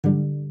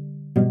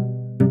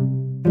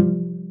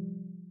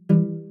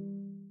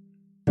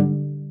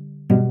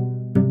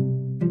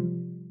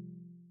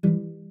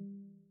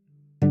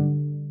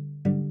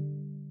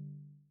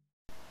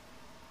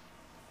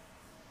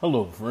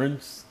Hello,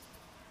 friends.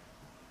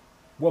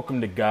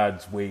 Welcome to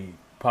God's Way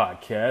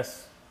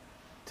podcast.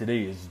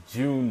 Today is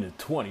June the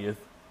 20th,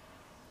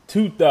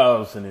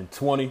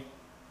 2020.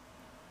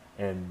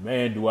 And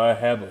man, do I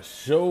have a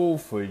show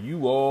for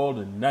you all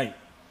tonight.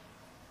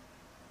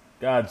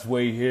 God's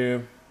Way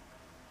here,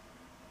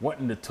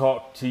 wanting to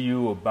talk to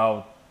you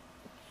about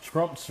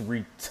Trump's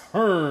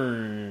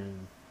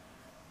return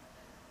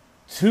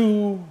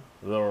to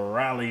the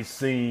rally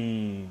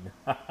scene.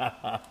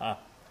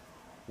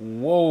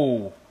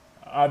 Whoa.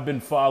 I've been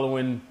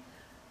following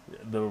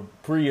the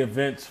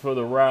pre-events for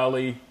the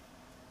rally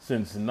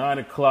since 9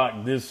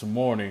 o'clock this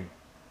morning.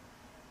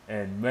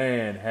 And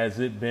man, has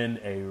it been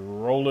a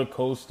roller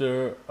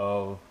coaster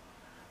of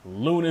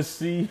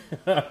lunacy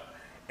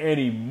and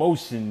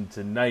emotion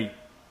tonight.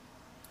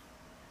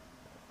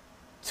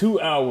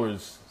 2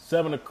 hours,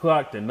 7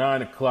 o'clock to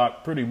 9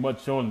 o'clock, pretty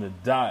much on the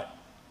dot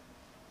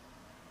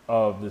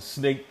of the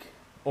snake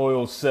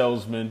oil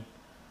salesman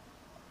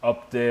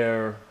up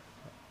there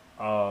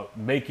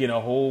making a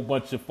whole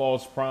bunch of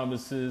false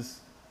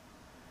promises,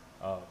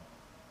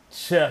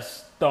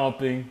 chest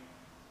stomping,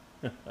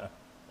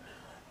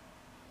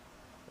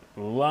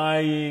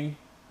 lying,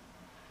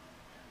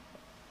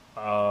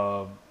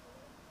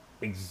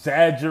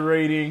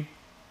 exaggerating,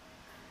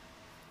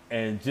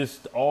 and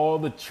just all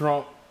the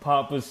Trump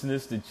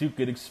pompousness that you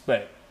could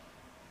expect.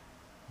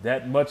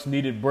 That much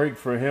needed break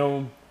for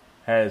him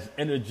has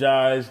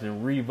energized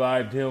and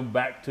revived him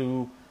back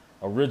to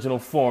original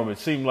form. It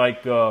seemed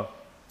like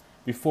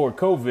before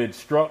COVID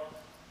struck,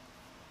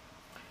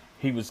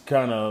 he was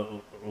kind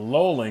of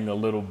lulling a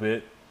little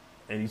bit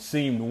and he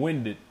seemed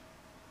winded.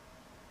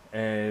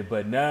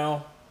 But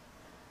now,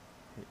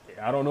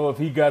 I don't know if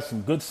he got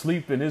some good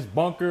sleep in his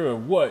bunker or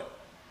what,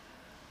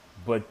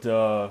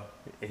 but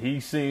he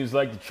seems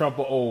like the Trump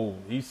of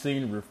old. He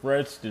seemed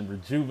refreshed and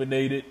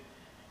rejuvenated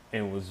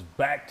and was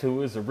back to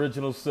his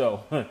original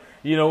self.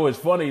 You know, it's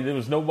funny, there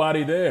was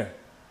nobody there.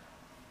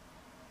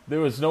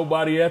 There was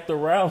nobody at the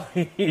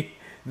rally.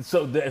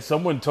 So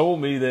someone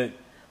told me that,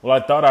 well,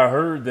 I thought I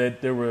heard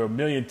that there were 1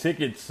 million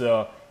tickets.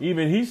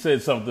 Even he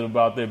said something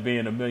about there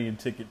being 1 million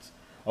tickets,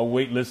 a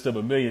wait list of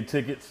 1 million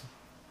tickets.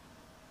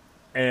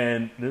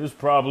 And there was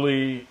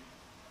probably,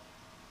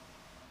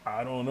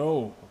 I don't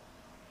know,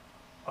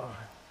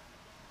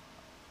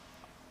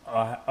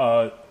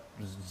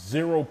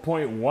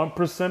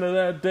 0.1% of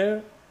that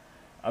there.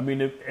 I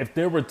mean, if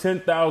there were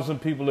 10,000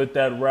 people at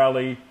that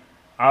rally,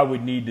 I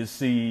would need to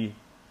see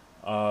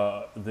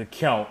the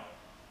count,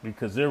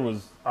 because there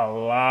was a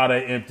lot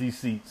of empty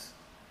seats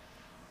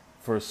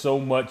for so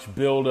much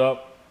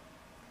buildup,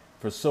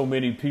 for so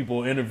many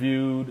people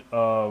interviewed,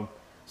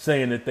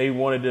 saying that they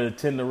wanted to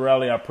attend the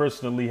rally. I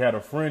personally had a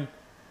friend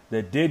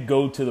that did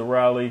go to the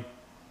rally.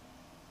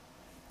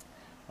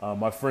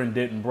 My friend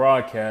didn't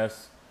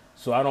broadcast,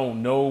 so I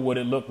don't know what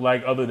it looked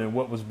like other than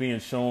what was being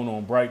shown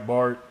on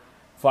Breitbart,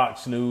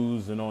 Fox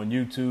News, and on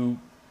YouTube.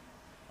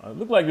 It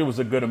looked like there was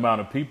a good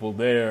amount of people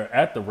there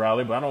at the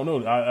rally, but I don't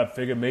know. I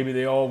figured maybe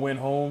they all went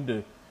home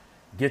to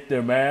get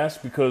their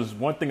masks, because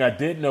one thing I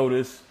did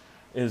notice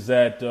is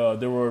that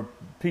there were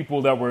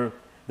people that were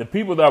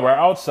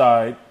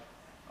outside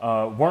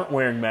weren't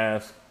wearing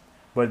masks,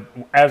 but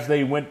as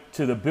they went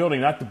to the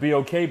building, not the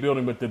BOK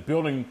building, but the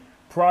building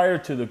prior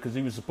to because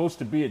he was supposed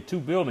to be at two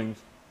buildings,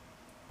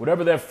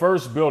 whatever that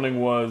first building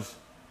was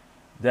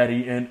that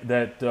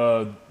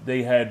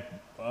they had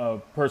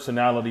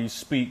personalities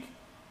speak.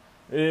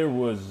 There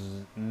was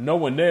no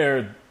one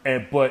there,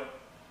 but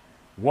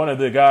one of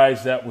the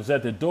guys that was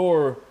at the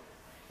door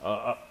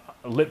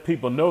let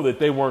people know that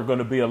they weren't going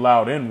to be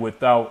allowed in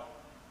without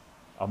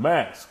a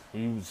mask.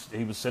 He was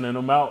sending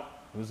them out.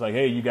 He was like,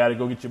 "Hey, you got to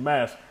go get your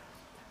mask."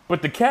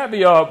 But the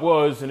caveat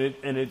was, and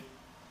it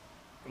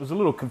was a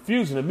little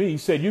confusing to me. He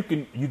said you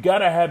got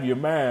to have your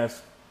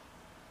mask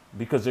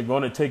because they're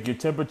going to take your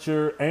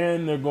temperature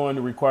and they're going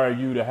to require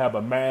you to have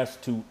a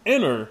mask to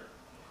enter.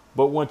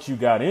 But once you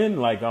got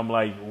in, I'm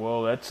like,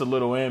 well, that's a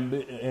little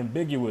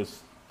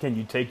ambiguous. Can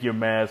you take your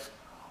mask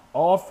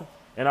off?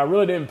 And I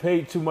really didn't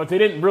pay too much. They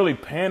didn't really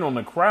pan on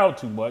the crowd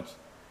too much.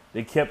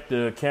 They kept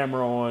the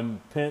camera on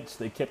Pence.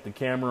 They kept the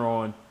camera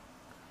on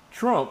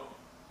Trump.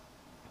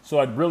 So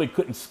I really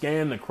couldn't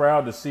scan the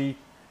crowd to see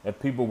if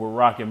people were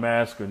rocking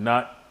masks or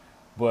not.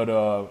 But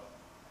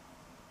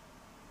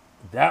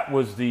that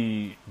was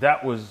the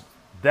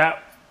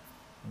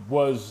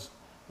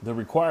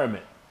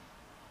requirement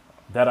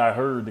that I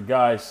heard the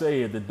guy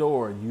say at the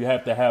door. You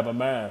have to have a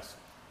mask.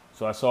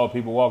 So I saw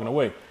people walking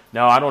away.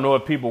 Now, I don't know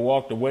if people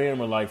walked away and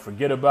were like,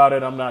 forget about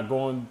it. I'm not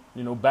going,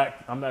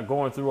 back. I'm not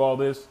going through all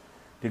this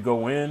to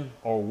go in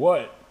or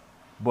what.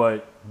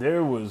 But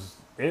it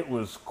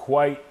was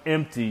quite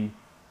empty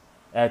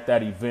at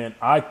that event.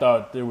 I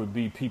thought there would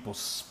be people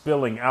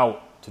spilling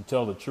out, to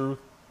tell the truth,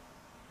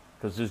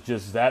 because there's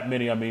just that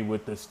many. I mean,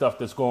 with the stuff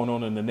that's going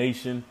on in the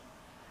nation,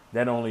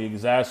 that only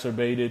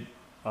exacerbated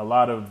a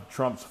lot of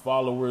Trump's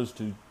followers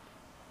to,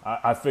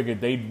 I figured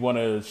they'd want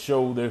to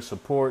show their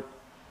support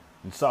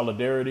and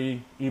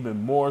solidarity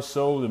even more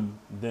so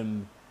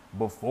than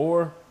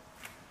before.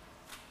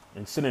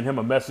 and sending him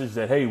a message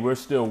that, hey, we're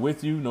still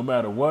with you no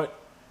matter what.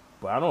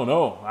 But I don't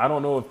know. I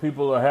don't know if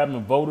people are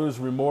having voters'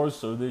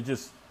 remorse or they're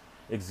just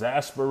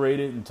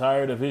exasperated and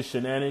tired of his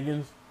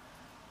shenanigans,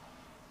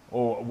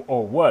 or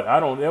what. I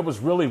don't. It was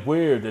really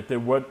weird that there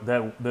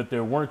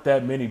weren't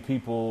that many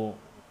people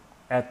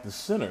at the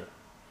center.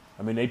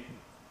 I mean,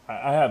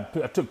 I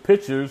took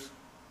pictures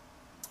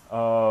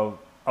of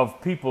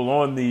people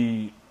on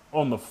the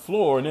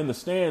floor and in the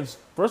stands.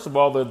 First of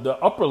all, the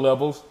upper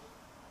levels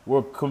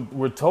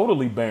were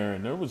totally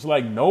barren. There was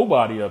like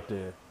nobody up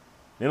there.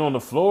 Then on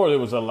the floor there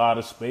was a lot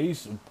of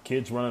space,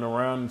 kids running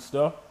around and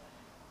stuff.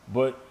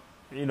 But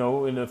in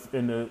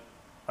the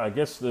I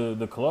guess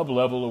the club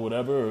level or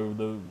whatever, or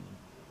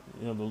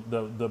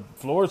the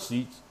floor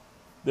seats,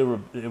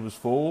 it was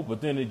full.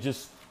 But then it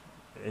just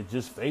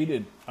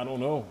faded. I don't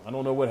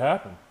know what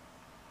happened.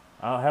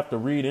 I'll have to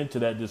read into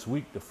that this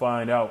week to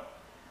find out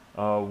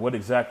what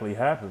exactly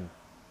happened.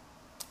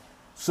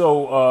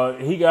 So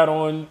he got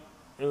on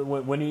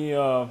when he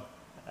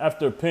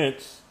after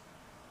Pence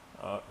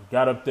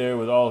got up there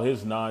with all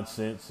his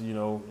nonsense,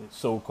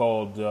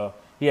 so-called.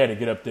 He had to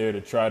get up there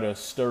to try to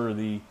stir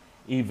the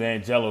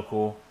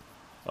evangelical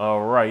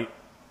right,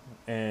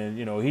 and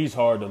he's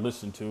hard to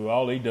listen to.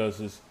 All he does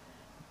is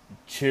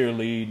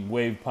cheerlead and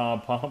wave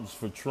pom-poms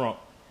for Trump.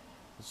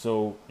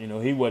 So,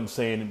 he wasn't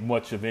saying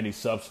much of any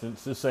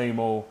substance, the same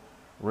old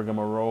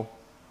rigmarole.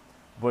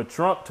 But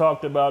Trump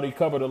he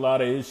covered a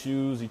lot of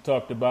issues. He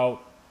talked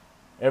about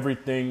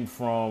everything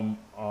from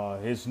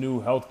his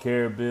new health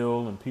care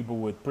bill and people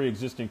with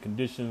pre-existing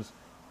conditions,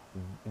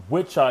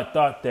 which I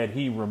thought that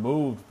he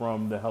removed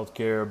from the health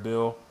care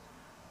bill.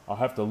 I'll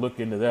have to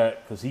look into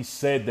that because he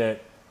said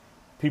that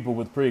people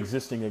with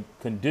pre-existing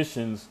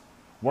conditions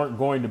weren't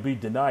going to be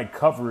denied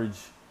coverage.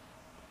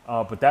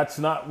 But that's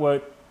not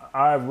what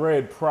I've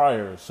read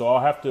prior, so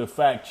I'll have to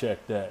fact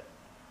check that.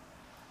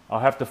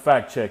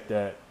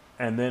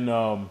 And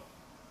then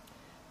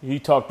he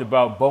talked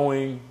about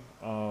Boeing.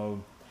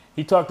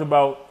 He talked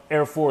about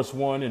Air Force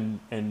One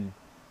and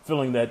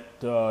feeling that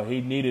he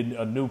needed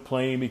a new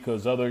plane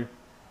because other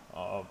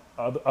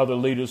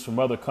leaders from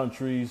other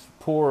countries,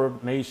 poor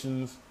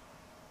nations,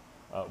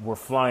 were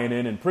flying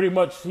in. And pretty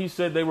much he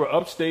said they were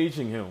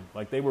upstaging him,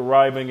 like they were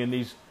arriving in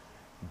these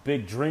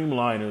big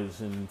Dreamliners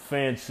and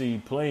fancy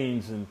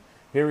planes, and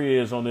here he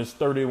is on this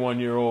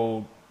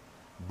 31-year-old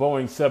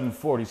Boeing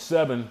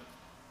 747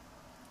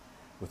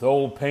 with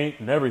old paint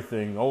and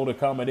everything, old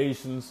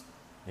accommodations.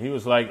 And he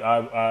was like,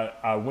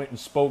 I went and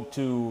spoke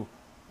to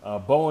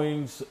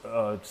Boeing's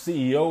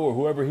CEO or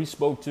whoever he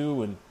spoke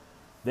to, and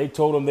they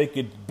told him they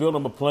could build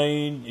him a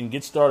plane and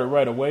get started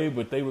right away,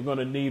 but they were going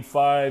to need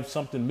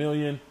 $5-something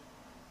million.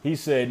 He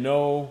said,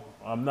 no,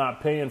 I'm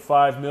not paying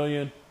 $5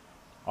 million.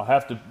 I'll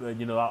have to,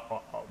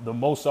 the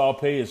most I'll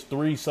pay is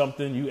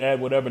 3-something. You add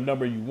whatever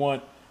number you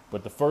want,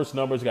 but the first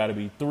number's got to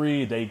be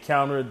 3. They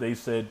countered. They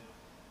said,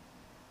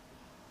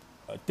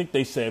 I think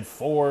they said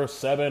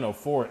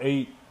 4.7 or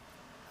 4.8,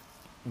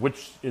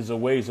 which is a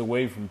ways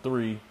away from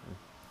 3.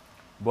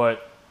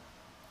 But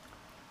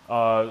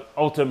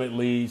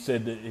ultimately, he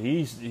said that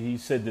he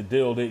said the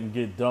deal didn't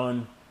get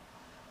done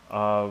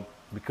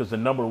because the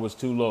number was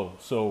too low.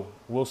 So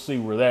we'll see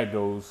where that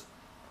goes.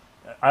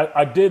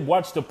 I did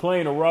watch the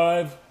plane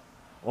arrive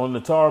on the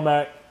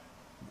tarmac.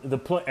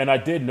 And I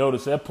did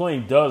notice that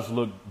plane does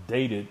look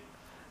dated.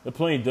 The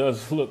plane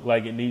does look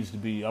like it needs to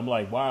be. I'm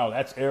like, wow,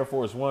 that's Air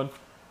Force One.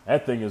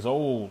 That thing is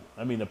old.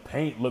 I mean, the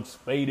paint looks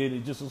faded.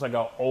 It just looks like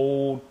an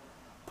old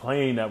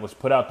plane that was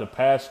put out to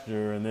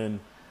pasture and then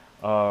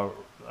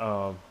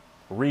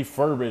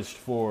refurbished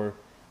for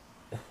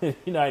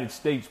United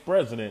States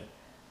president.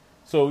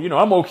 So,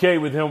 I'm okay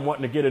with him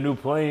wanting to get a new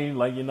plane.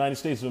 Like United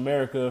States of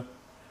America,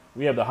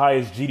 we have the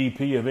highest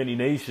GDP of any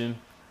nation.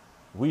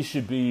 He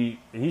should be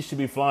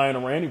flying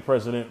around, any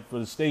president for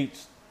the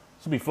States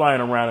should be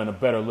flying around in a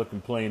better looking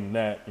plane than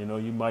that.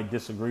 You might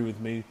disagree with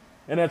me,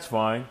 and that's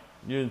fine.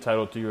 You're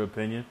entitled to your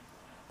opinion.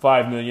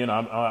 $5 million,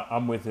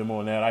 I'm with him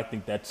on that. I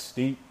think that's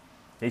steep.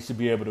 They should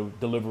be able to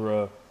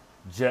deliver a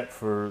jet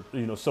for,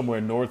 somewhere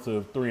north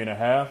of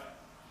 3.5.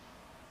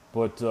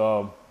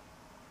 But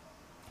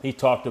he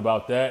talked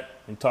about that.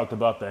 He talked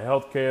about the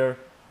health care,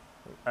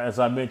 as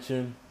I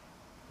mentioned.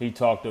 He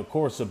talked, of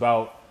course,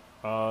 about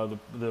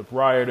the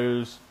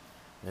rioters.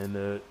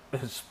 And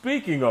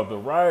speaking of the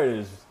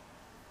rioters,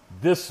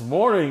 this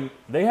morning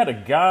they had a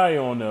guy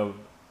on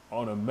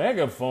a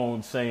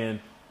megaphone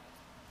saying,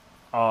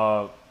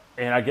 and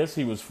I guess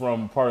he was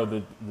from part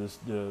of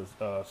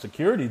the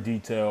security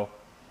detail.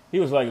 He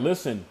was like,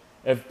 listen,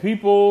 if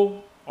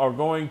people are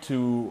going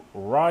to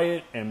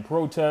riot and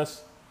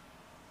protest,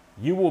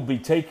 you will be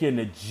taken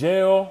to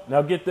jail.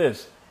 Now get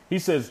this. He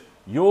says,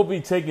 you'll be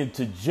taken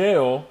to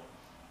jail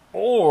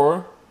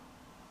or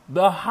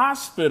the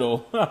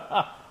hospital.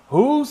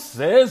 Who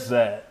says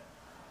that?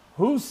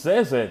 Who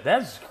says that?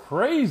 That's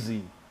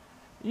crazy.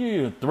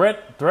 You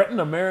threaten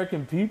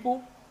American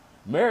people,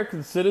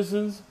 American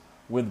citizens,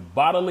 with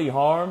bodily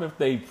harm if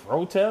they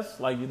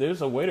protest. Like,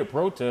 there's a way to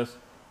protest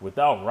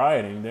without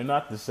rioting. They're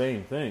not the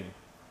same thing.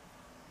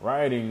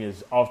 Rioting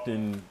is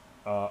often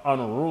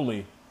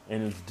unruly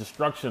in its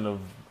destruction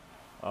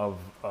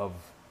of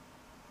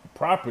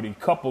property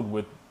coupled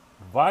with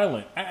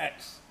violent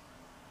acts,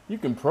 you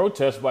can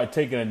protest by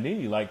taking a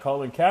knee, like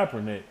Colin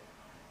Kaepernick.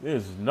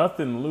 There's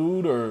nothing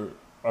lewd or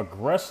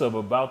aggressive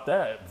about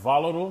that.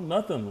 Volatile,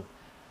 nothing.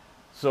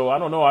 So I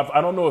don't know.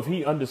 I don't know if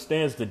he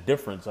understands the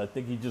difference. I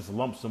think he just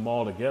lumps them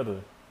all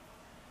together,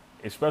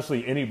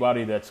 especially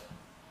anybody that's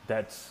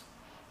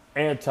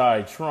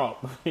anti-Trump.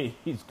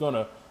 He's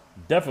gonna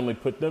definitely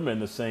put them in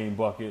the same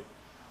bucket.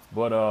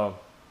 But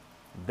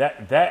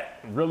that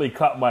really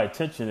caught my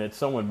attention that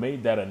someone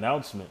made that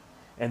announcement.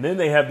 And then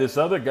they have this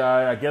other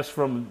guy, I guess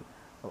from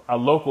a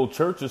local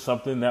church or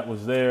something, that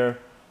was there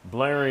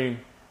blaring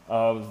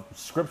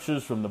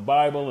scriptures from the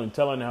Bible and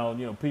telling how,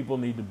 people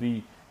need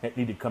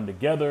to come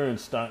together and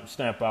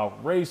stamp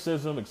out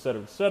racism, et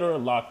cetera,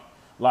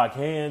 lock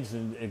hands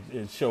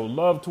and show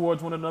love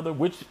towards one another,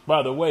 which,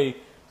 by the way,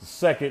 the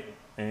second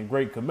and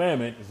great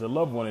commandment is to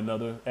love one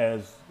another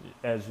as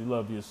you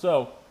love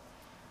yourself.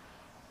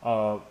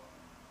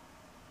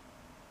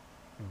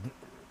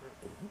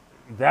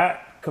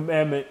 That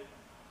commandment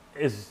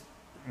is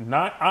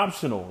not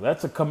optional.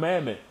 That's a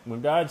commandment.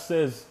 When God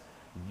says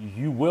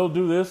you will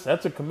do this,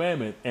 that's a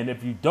commandment. And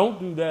if you don't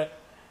do that,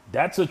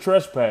 that's a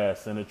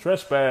trespass. And a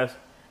trespass,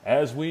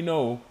 as we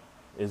know,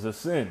 is a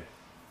sin.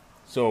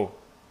 So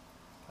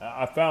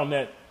I found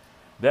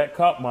that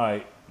caught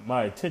my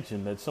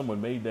attention, that someone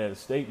made that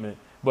statement,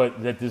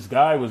 but that this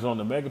guy was on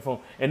the megaphone.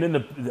 And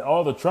then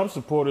all the Trump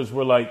supporters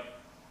were like,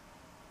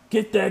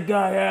 get that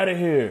guy out of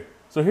here.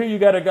 So here you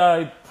got a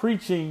guy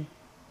preaching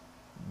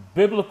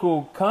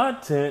biblical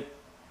content,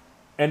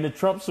 and the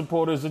Trump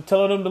supporters are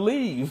telling him to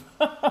leave.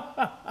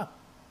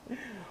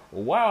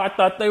 Wow, I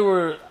thought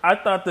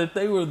that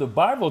they were the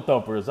Bible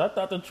thumpers. I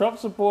thought the Trump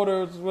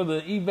supporters were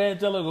the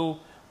evangelical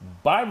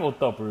Bible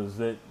thumpers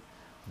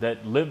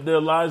that lived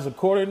their lives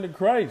according to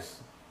Christ.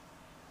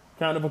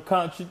 Kind of a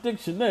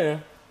contradiction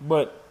there,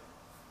 but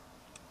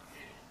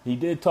he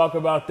did talk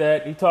about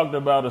that. He talked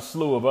about a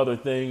slew of other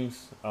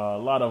things. A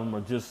lot of them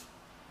are just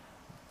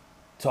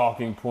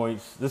talking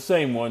points, the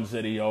same ones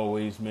that he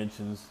always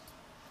mentions.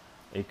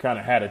 He kind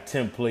of had a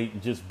template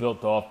and just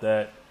built off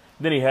that.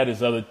 Then he had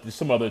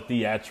some other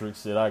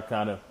theatrics that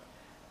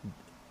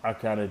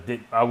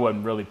I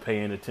wasn't really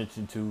paying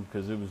attention to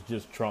because it was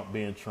just Trump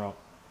being Trump.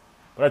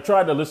 But I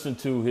tried to listen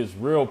to his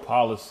real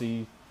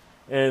policy,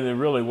 and it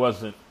really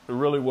wasn't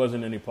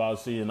any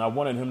policy. And I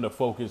wanted him to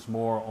focus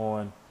more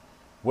on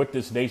what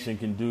this nation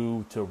can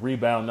do to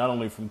rebound not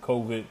only from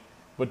COVID,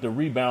 but to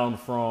rebound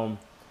from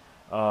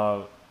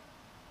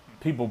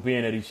people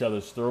being at each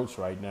other's throats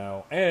right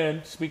now,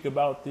 and speak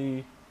about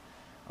the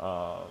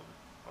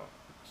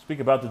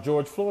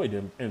George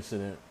Floyd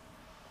incident.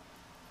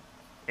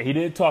 He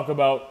did talk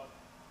about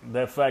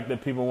that fact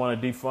that people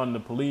want to defund the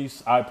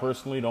police. I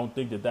personally don't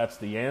think that that's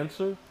the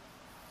answer,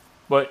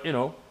 but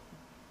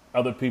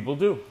other people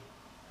do.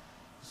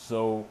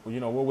 So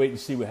we'll wait and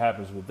see what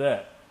happens with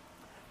that.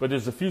 But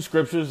there's a few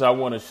scriptures I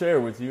want to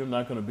share with you. I'm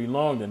not going to be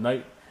long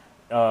tonight.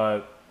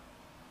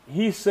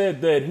 He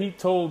said that he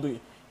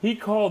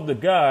called the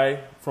guy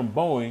from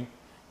Boeing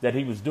that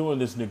he was doing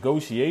this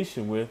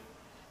negotiation with.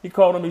 He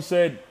called him, he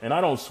said, and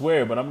I don't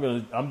swear, but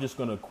I'm just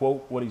gonna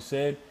quote what he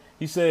said.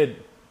 He said,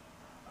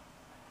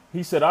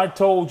 I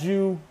told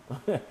you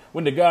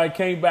when the guy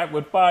came back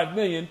with 5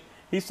 million,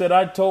 he said,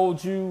 I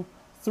told you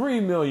 3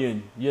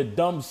 million, you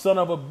dumb son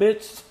of a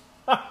bitch.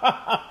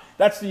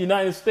 That's the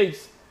United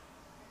States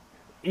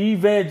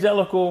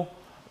evangelical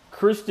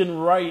Christian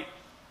right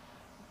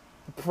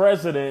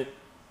president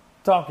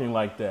talking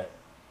like that.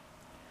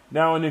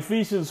 Now in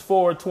Ephesians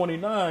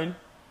 4:29,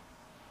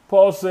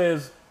 Paul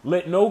says,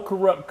 let no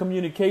corrupt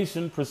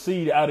communication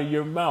proceed out of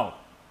your mouth,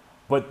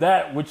 but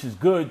that which is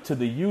good to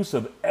the use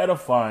of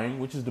edifying,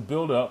 which is to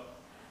build up,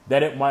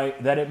 that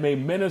it may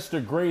minister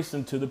grace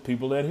unto the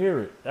people that hear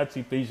it. That's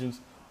Ephesians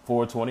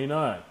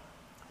 4:29.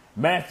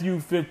 Matthew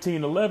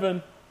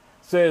 15:11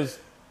 says,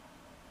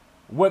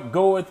 what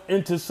goeth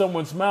into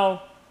someone's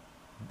mouth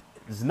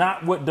is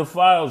not what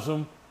defiles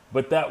them,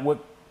 but that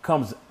what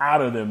comes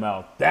out of their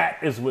mouth. That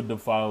is what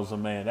defiles a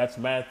man. That's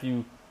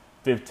Matthew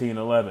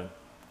 15:11.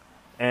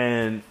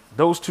 And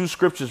those two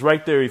scriptures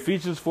right there,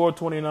 Ephesians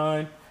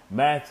 4:29,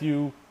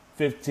 Matthew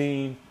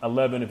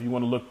 15:11, if you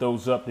want to look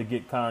those up to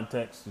get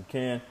context, you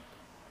can.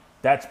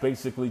 That's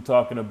basically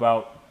talking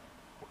about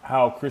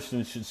how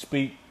Christians should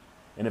speak.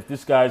 And if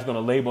this guy is going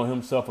to label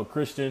himself a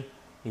Christian,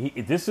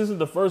 this isn't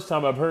the first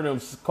time I've heard him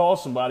call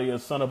somebody a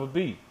son of a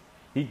B.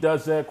 He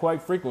does that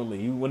quite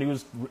frequently. When he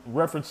was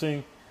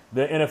referencing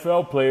the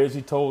NFL players,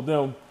 he told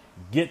them,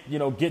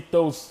 get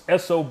those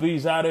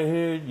SOBs out of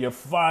here. You're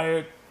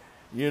fired.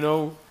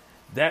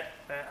 That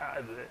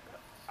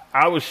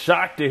I was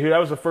shocked to hear. That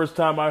was the first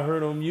time I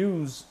heard him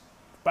use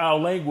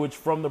foul language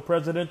from the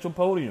presidential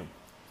podium.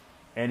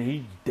 And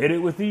he did it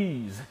with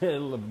ease,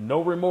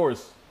 no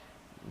remorse.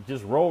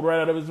 Just rolled right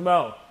out of his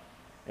mouth.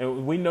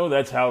 And we know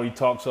that's how he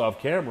talks off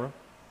camera.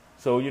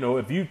 So,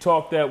 if you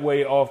talk that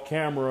way off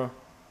camera,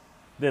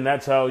 then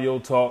that's how you'll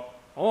talk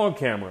on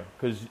camera,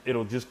 because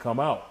it'll just come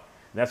out.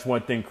 That's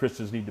one thing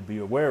Christians need to be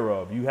aware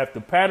of. You have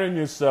to pattern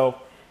yourself,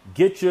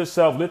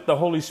 let the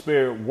Holy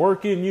Spirit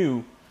work in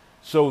you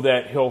so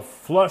that he'll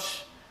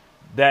flush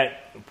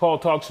that. Paul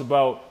talks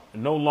about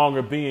no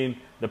longer being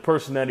the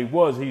person that he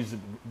was. He's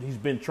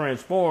been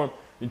transformed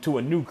into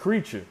a new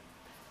creature.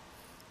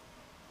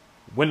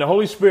 When the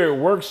Holy Spirit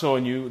works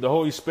on you, the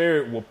Holy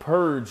Spirit will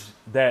purge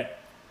that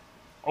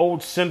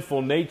old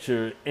sinful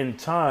nature in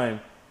time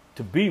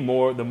to be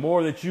more. The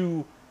more that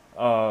you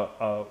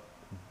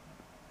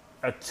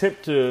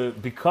attempt to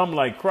become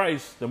like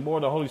Christ, the more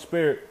the Holy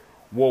Spirit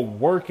will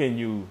work in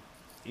you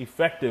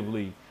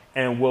effectively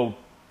and will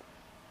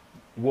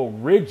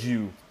rid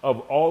you of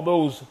all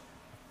those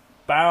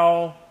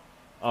foul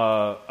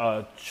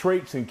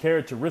traits and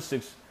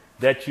characteristics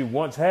that you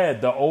once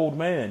had, the old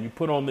man. You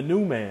put on the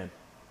new man.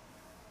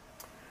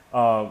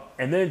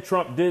 And then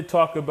Trump did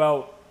talk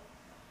about,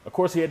 of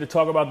course, he had to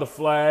talk about the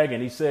flag,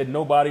 and he said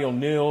nobody will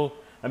kneel.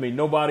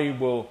 Nobody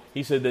will.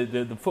 He said that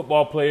the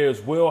football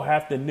players will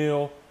have to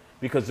kneel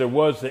because the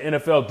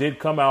NFL did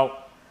come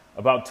out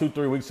about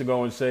 2-3 weeks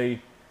ago and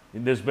say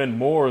there's been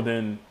more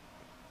than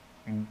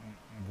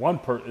one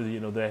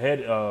the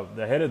head of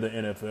the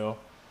NFL,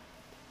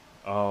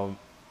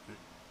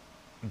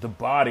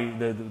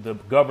 the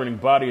governing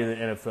body of the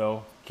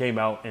NFL came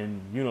out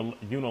and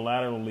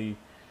unilaterally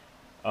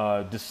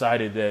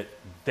decided that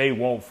they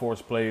won't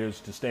force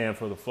players to stand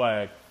for the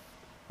flag,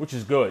 which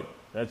is good.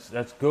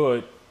 That's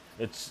good.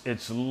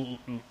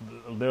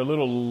 They're a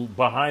little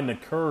behind the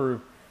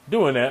curve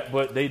doing that,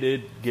 but they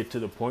did get to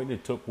the point.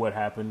 It took what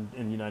happened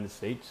in the United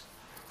States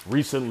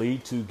recently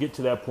to get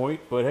to that point.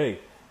 But hey,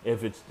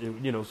 if it's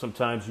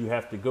sometimes you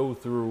have to go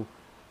through.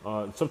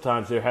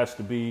 Sometimes there has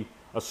to be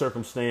a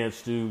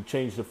circumstance to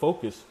change the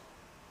focus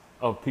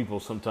of people.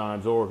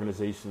 Sometimes or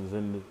organizations,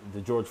 and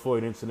the George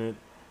Floyd incident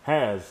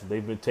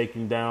they've been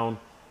taking down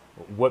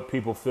what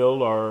people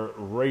feel are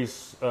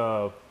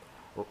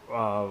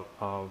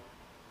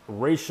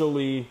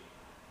racially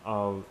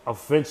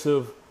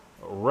offensive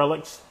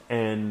relics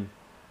and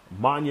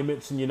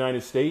monuments in the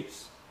United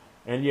States.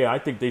 And yeah, I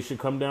think they should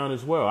come down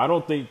as well. I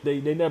don't think they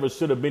never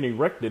should have been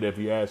erected, if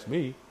you ask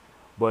me,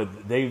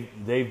 but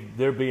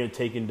they're being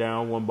taken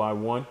down one by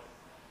one.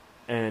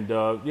 And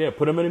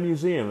put them in a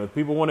museum. If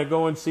people want to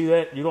go and see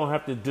that, you don't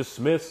have to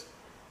dismiss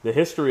the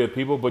history of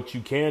people, but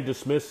you can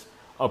dismiss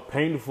a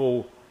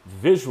painful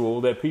visual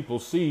that people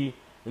see,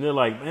 and they're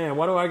like, man,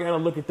 why do I gotta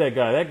look at that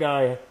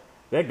guy?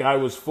 That guy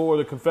was for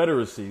the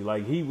Confederacy.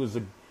 Like he was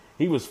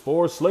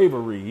for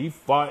slavery.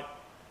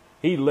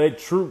 He led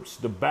troops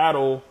to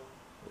battle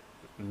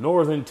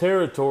northern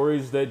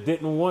territories that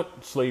didn't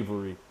want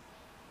slavery.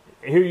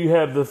 Here you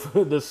have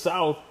the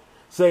South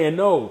saying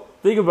no.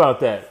 Think about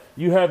that.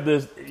 You have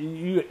this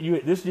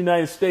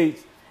United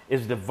States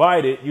is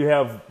divided. You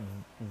have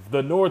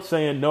the North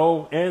saying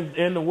no,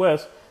 and the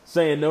West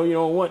saying no.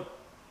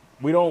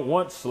 We don't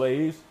want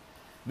slaves.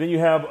 Then you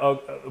have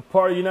a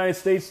part of the United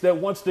States that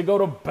wants to go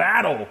to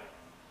battle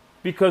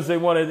because they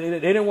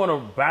didn't want to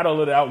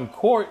battle it out in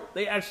court.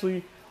 They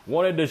actually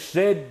wanted to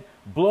shed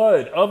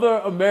blood. Other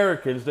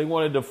Americans, they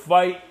wanted to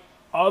fight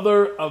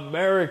other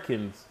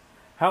Americans.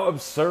 How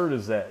absurd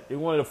is that? They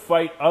wanted to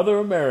fight other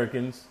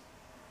Americans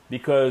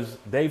because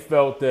they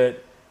felt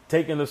that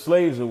taking the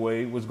slaves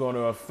away was going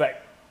to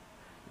affect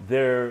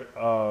their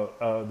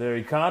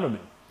economy.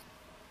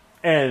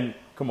 And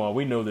come on,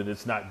 we know that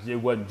it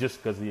wasn't just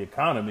because of the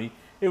economy.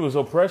 It was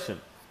oppression.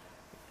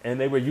 And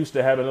they were used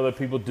to having other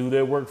people do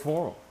their work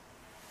for them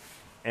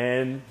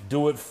and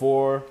do it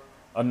for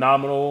a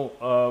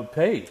nominal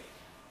pay,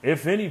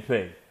 if any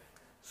pay.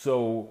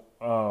 So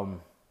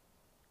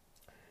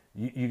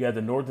you got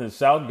the North and the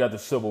South, you got the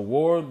Civil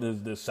War,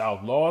 the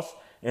South lost,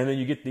 and then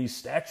you get these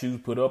statues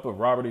put up of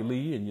Robert E.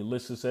 Lee and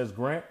Ulysses S.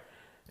 Grant.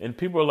 And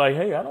people are like,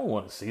 hey, I don't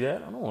want to see that.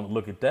 I don't want to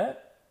look at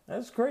that.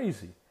 That's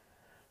crazy.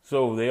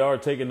 So they are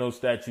taking those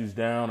statues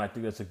down. I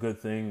think that's a good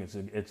thing.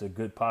 It's a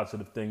good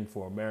positive thing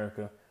for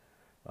America.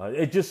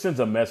 It just sends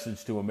a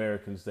message to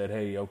Americans that,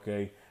 hey,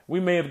 okay, we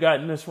may have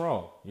gotten this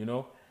wrong.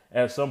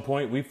 At some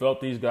point we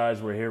felt these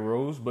guys were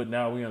heroes, but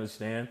now we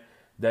understand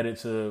that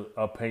it's a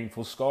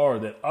painful scar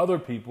that other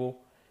people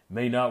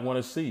may not want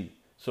to see.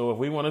 So if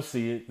we want to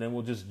see it, then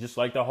we'll just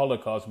like the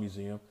Holocaust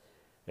Museum.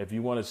 If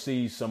you want to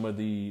see some of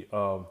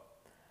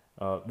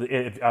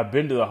I've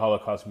been to the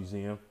Holocaust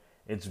Museum.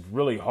 It's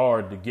really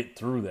hard to get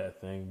through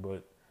that thing,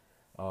 but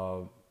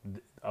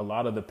a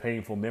lot of the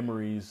painful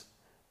memories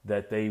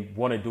that they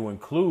wanted to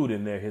include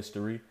in their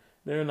history,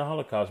 they're in the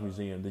Holocaust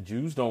Museum. The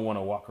Jews don't want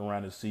to walk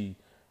around and see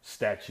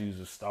statues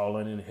of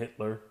Stalin and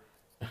Hitler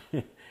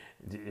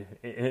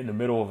in the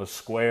middle of a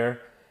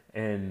square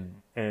in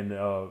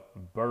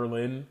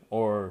Berlin,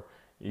 or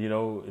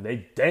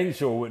they dang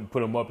sure wouldn't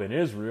put them up in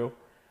Israel,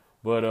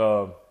 but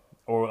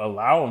or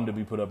allow them to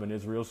be put up in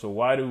Israel. So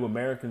why do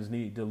Americans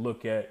need to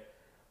look at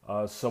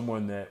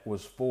someone that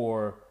was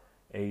for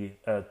a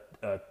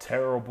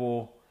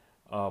terrible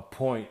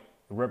point,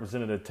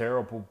 represented a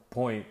terrible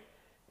point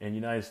in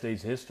United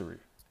States history?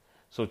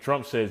 So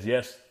Trump says,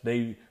 yes,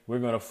 we're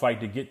going to fight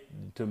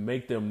to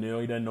make them kneel.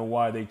 He doesn't know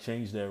why they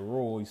changed that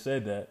rule. He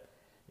said that.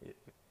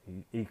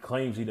 He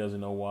claims he doesn't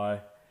know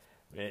why.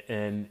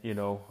 And, you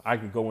know, I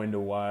could go into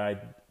why I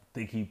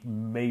think he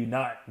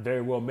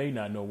very well may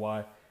not know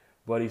why.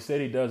 But he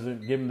said he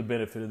doesn't. Give him the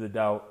benefit of the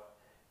doubt.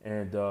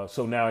 And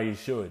so now he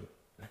should.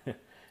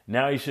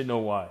 Now he should know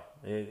why.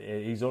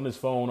 He's on his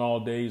phone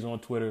all day. He's on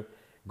Twitter.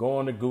 Go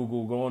on to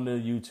Google, go on to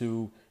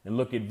YouTube, and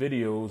look at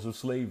videos of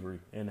slavery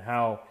and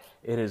how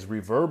it has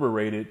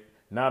reverberated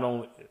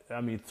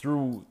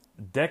through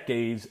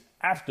decades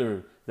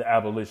after the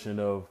abolition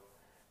of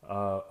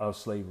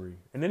slavery.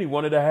 And then he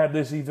wanted to have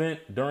this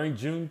event during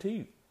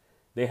Juneteenth.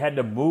 They had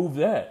to move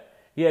that.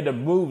 He had to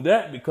move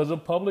that because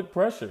of public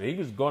pressure. He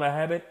was going to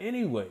have it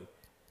anyway.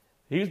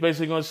 He was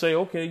basically going to say,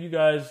 okay, you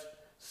guys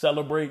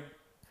celebrate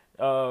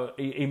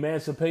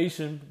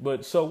emancipation,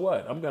 but so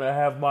what? I'm going to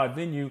have my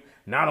venue.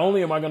 Not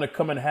only am I going to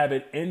come and have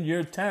it in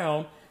your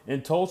town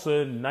in Tulsa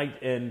in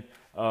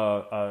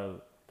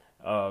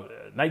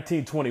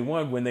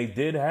 1921, when they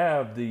did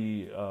have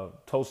the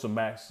Tulsa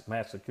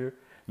massacre,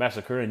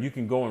 and you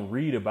can go and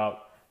read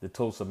about the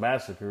Tulsa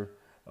massacre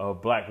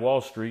of Black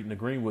Wall Street in the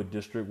Greenwood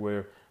district,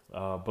 where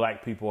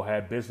black people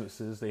had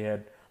businesses, they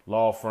had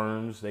law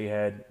firms, they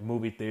had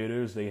movie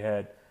theaters, they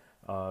had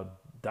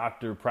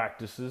doctor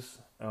practices,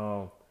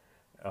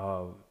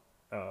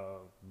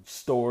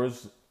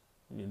 stores,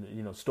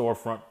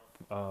 storefront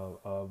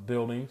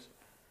buildings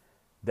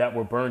that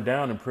were burned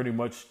down and pretty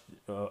much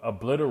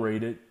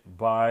obliterated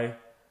by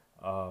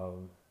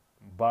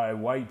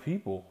white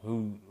people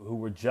who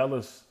were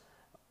jealous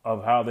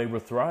of how they were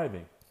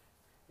thriving.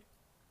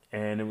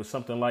 And it was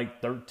something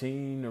like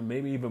 13 or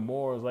maybe even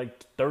more, it was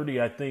like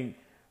 30, I think,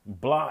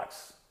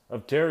 blocks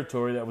of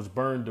territory that was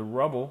burned to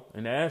rubble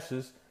and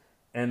ashes.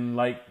 And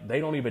like, they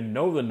don't even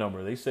know the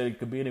number. They said it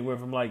could be anywhere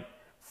from like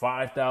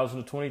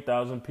 5,000 to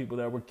 20,000 people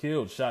that were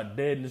killed, shot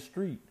dead in the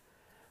street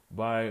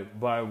by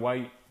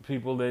white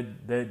people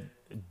that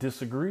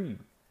disagreed.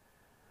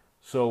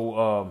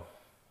 So,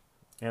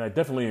 and I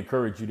definitely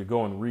encourage you to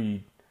go and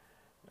read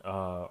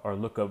or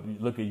look at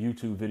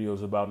YouTube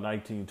videos about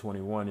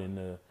 1921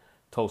 in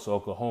Tulsa,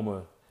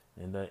 Oklahoma,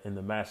 and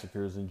the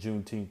massacres and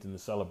Juneteenth and the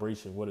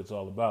celebration, what it's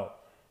all about.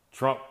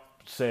 Trump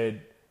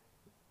said,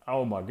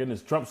 oh my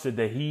goodness, Trump said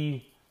that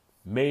he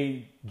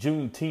made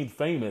Juneteenth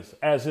famous,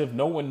 as if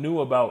no one knew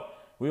about.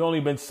 We only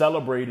been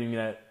celebrating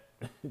that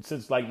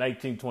since like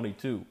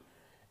 1922.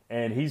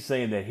 And he's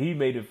saying that he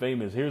made it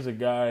famous. Here's a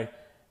guy,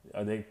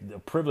 the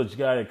privileged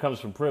guy that comes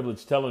from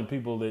privilege, telling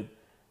people that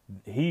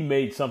he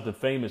made something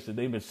famous that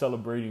they've been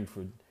celebrating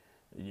for,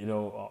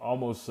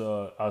 almost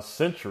a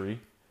century.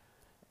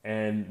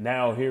 And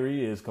now here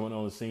he is coming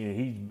on the scene,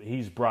 and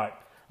he's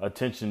brought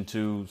attention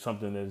to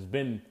something that has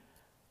been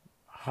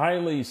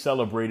highly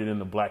celebrated in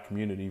the black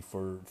community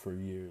for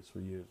years.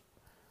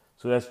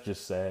 So that's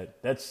just sad.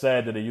 That's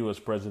sad that a U.S.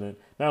 president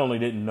not only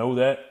didn't know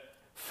that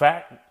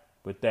fact,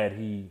 but that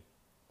he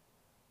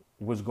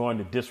was going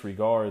to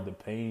disregard the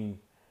pain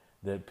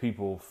that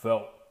people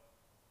felt,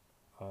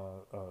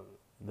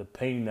 the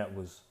pain that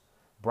was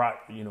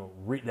brought,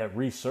 that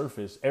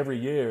resurfaced every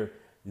year.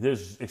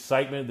 There's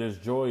excitement, there's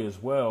joy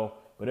as well,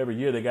 but every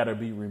year they got to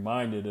be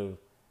reminded of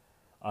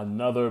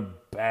another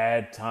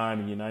bad time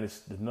in United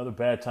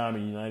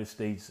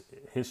States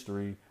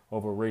history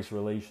over race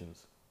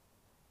relations.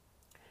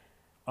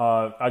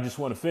 I just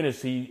want to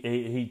finish.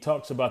 He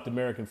talks about the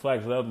American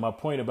flag. So that was my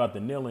point about the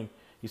kneeling.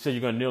 He said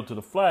you're going to kneel to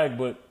the flag,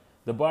 but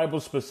the Bible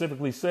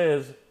specifically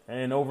says,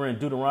 and over in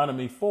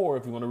Deuteronomy 4,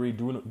 if you want to read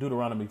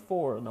Deuteronomy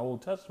 4 in the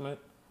Old Testament,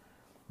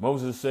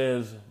 Moses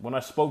says,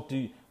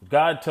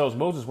 God tells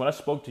Moses, when I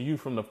spoke to you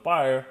from the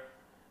fire,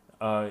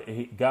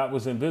 God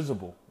was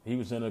invisible. He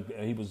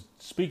was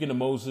speaking to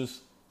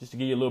Moses, just to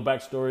give you a little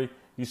backstory.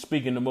 He's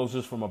speaking to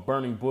Moses from a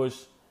burning bush.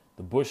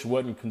 The bush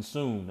wasn't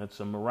consumed.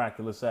 That's a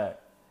miraculous act.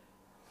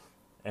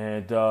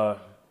 And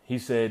he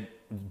said,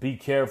 be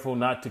careful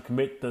not to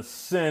commit the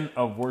sin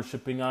of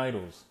worshiping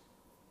idols.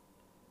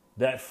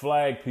 That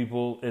flag,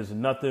 people, is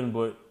nothing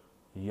but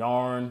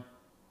yarn,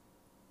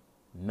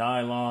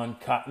 nylon,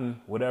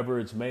 cotton, whatever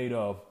it's made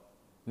of.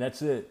 And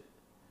that's it.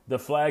 The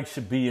flag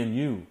should be in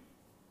you.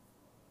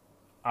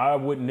 I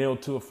wouldn't kneel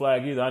to a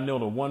flag either. I kneel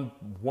to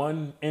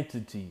one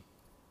entity.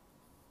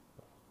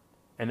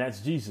 And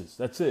that's Jesus.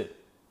 That's it.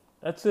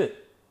 That's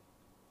it.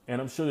 And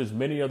I'm sure there's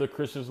many other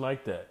Christians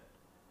like that.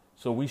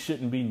 So we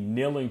shouldn't be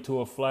kneeling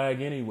to a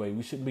flag anyway.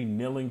 We shouldn't be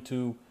kneeling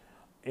to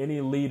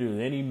any leader,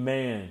 any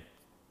man.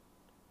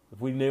 If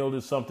we kneel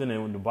to something,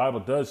 and the Bible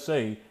does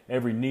say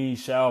every knee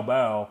shall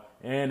bow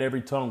and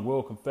every tongue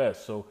will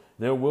confess. So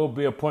there will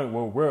be a point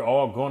where we're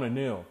all going to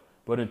kneel.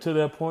 But until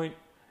that point,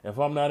 if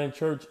I'm not in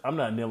church, I'm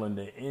not kneeling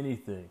to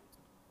anything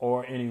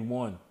or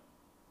anyone.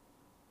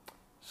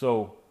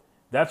 So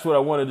that's what I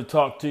wanted to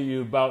talk to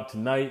you about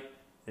tonight.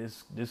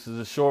 This is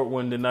a short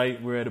one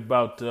tonight. We're at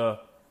about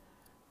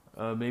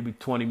maybe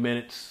 20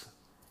 minutes.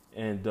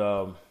 And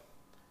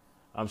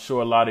I'm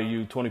sure a lot of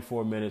you,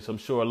 24 minutes, I'm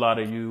sure a lot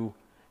of you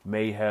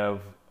may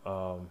have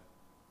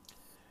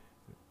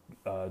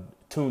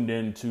tuned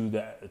in to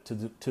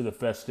the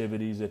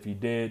festivities. If you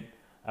did,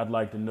 I'd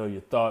like to know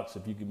your thoughts.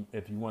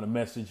 If you want to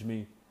message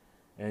me,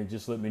 and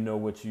just let me know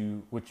what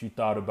you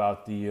thought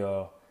about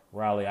the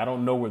rally. I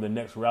don't know where the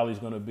next rally is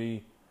going to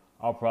be.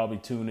 I'll probably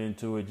tune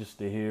into it just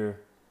to hear,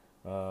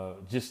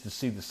 just to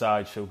see the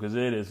sideshow, because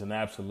it is an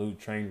absolute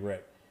train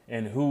wreck.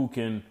 And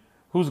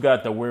who's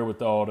got the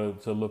wherewithal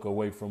to look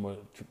away from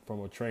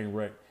a train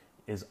wreck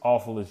as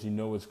awful as you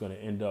know it's going to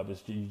end up?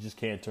 You just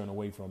can't turn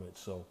away from it.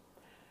 So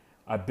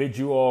I bid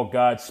you all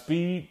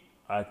Godspeed.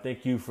 I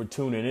thank you for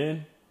tuning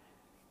in,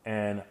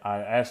 and I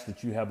ask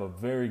that you have a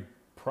very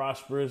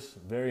prosperous,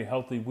 very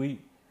healthy week.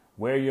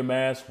 Wear your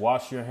mask,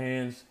 wash your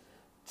hands,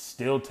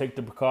 still take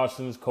the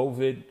precautions.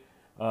 COVID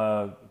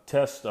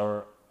tests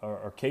or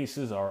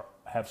cases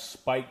have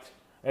spiked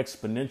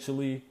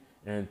exponentially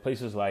in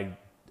places like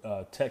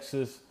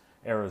Texas,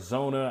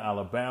 Arizona,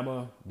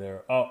 Alabama.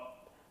 They're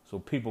up. So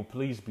people,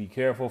 please be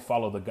careful.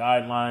 Follow the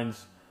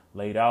guidelines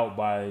laid out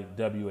by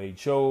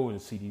WHO and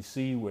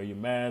CDC. Wear your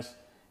mask.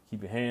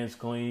 Keep your hands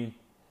clean.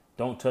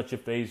 Don't touch your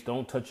face.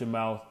 Don't touch your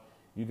mouth.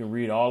 You can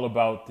read all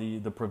about the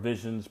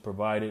provisions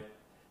provided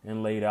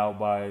and laid out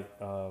by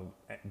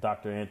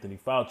Dr. Anthony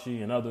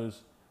Fauci and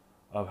others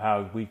of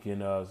how we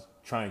can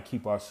try and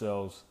keep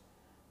ourselves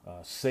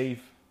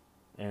safe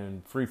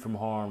and free from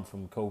harm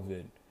from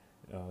COVID.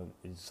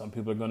 Some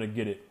people are going to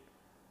get it.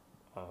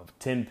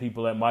 10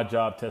 people at my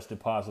job tested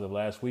positive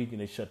last week,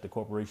 and they shut the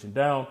corporation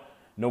down.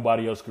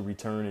 Nobody else could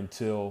return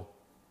until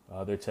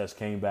their test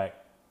came back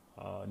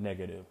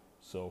negative.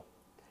 So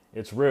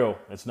it's real.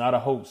 It's not a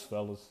hoax,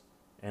 fellas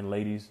and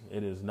ladies.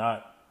 It is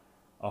not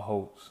a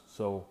hoax.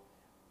 So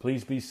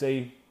please be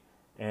safe,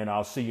 and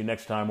I'll see you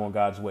next time on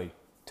God's Way.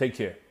 Take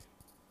care.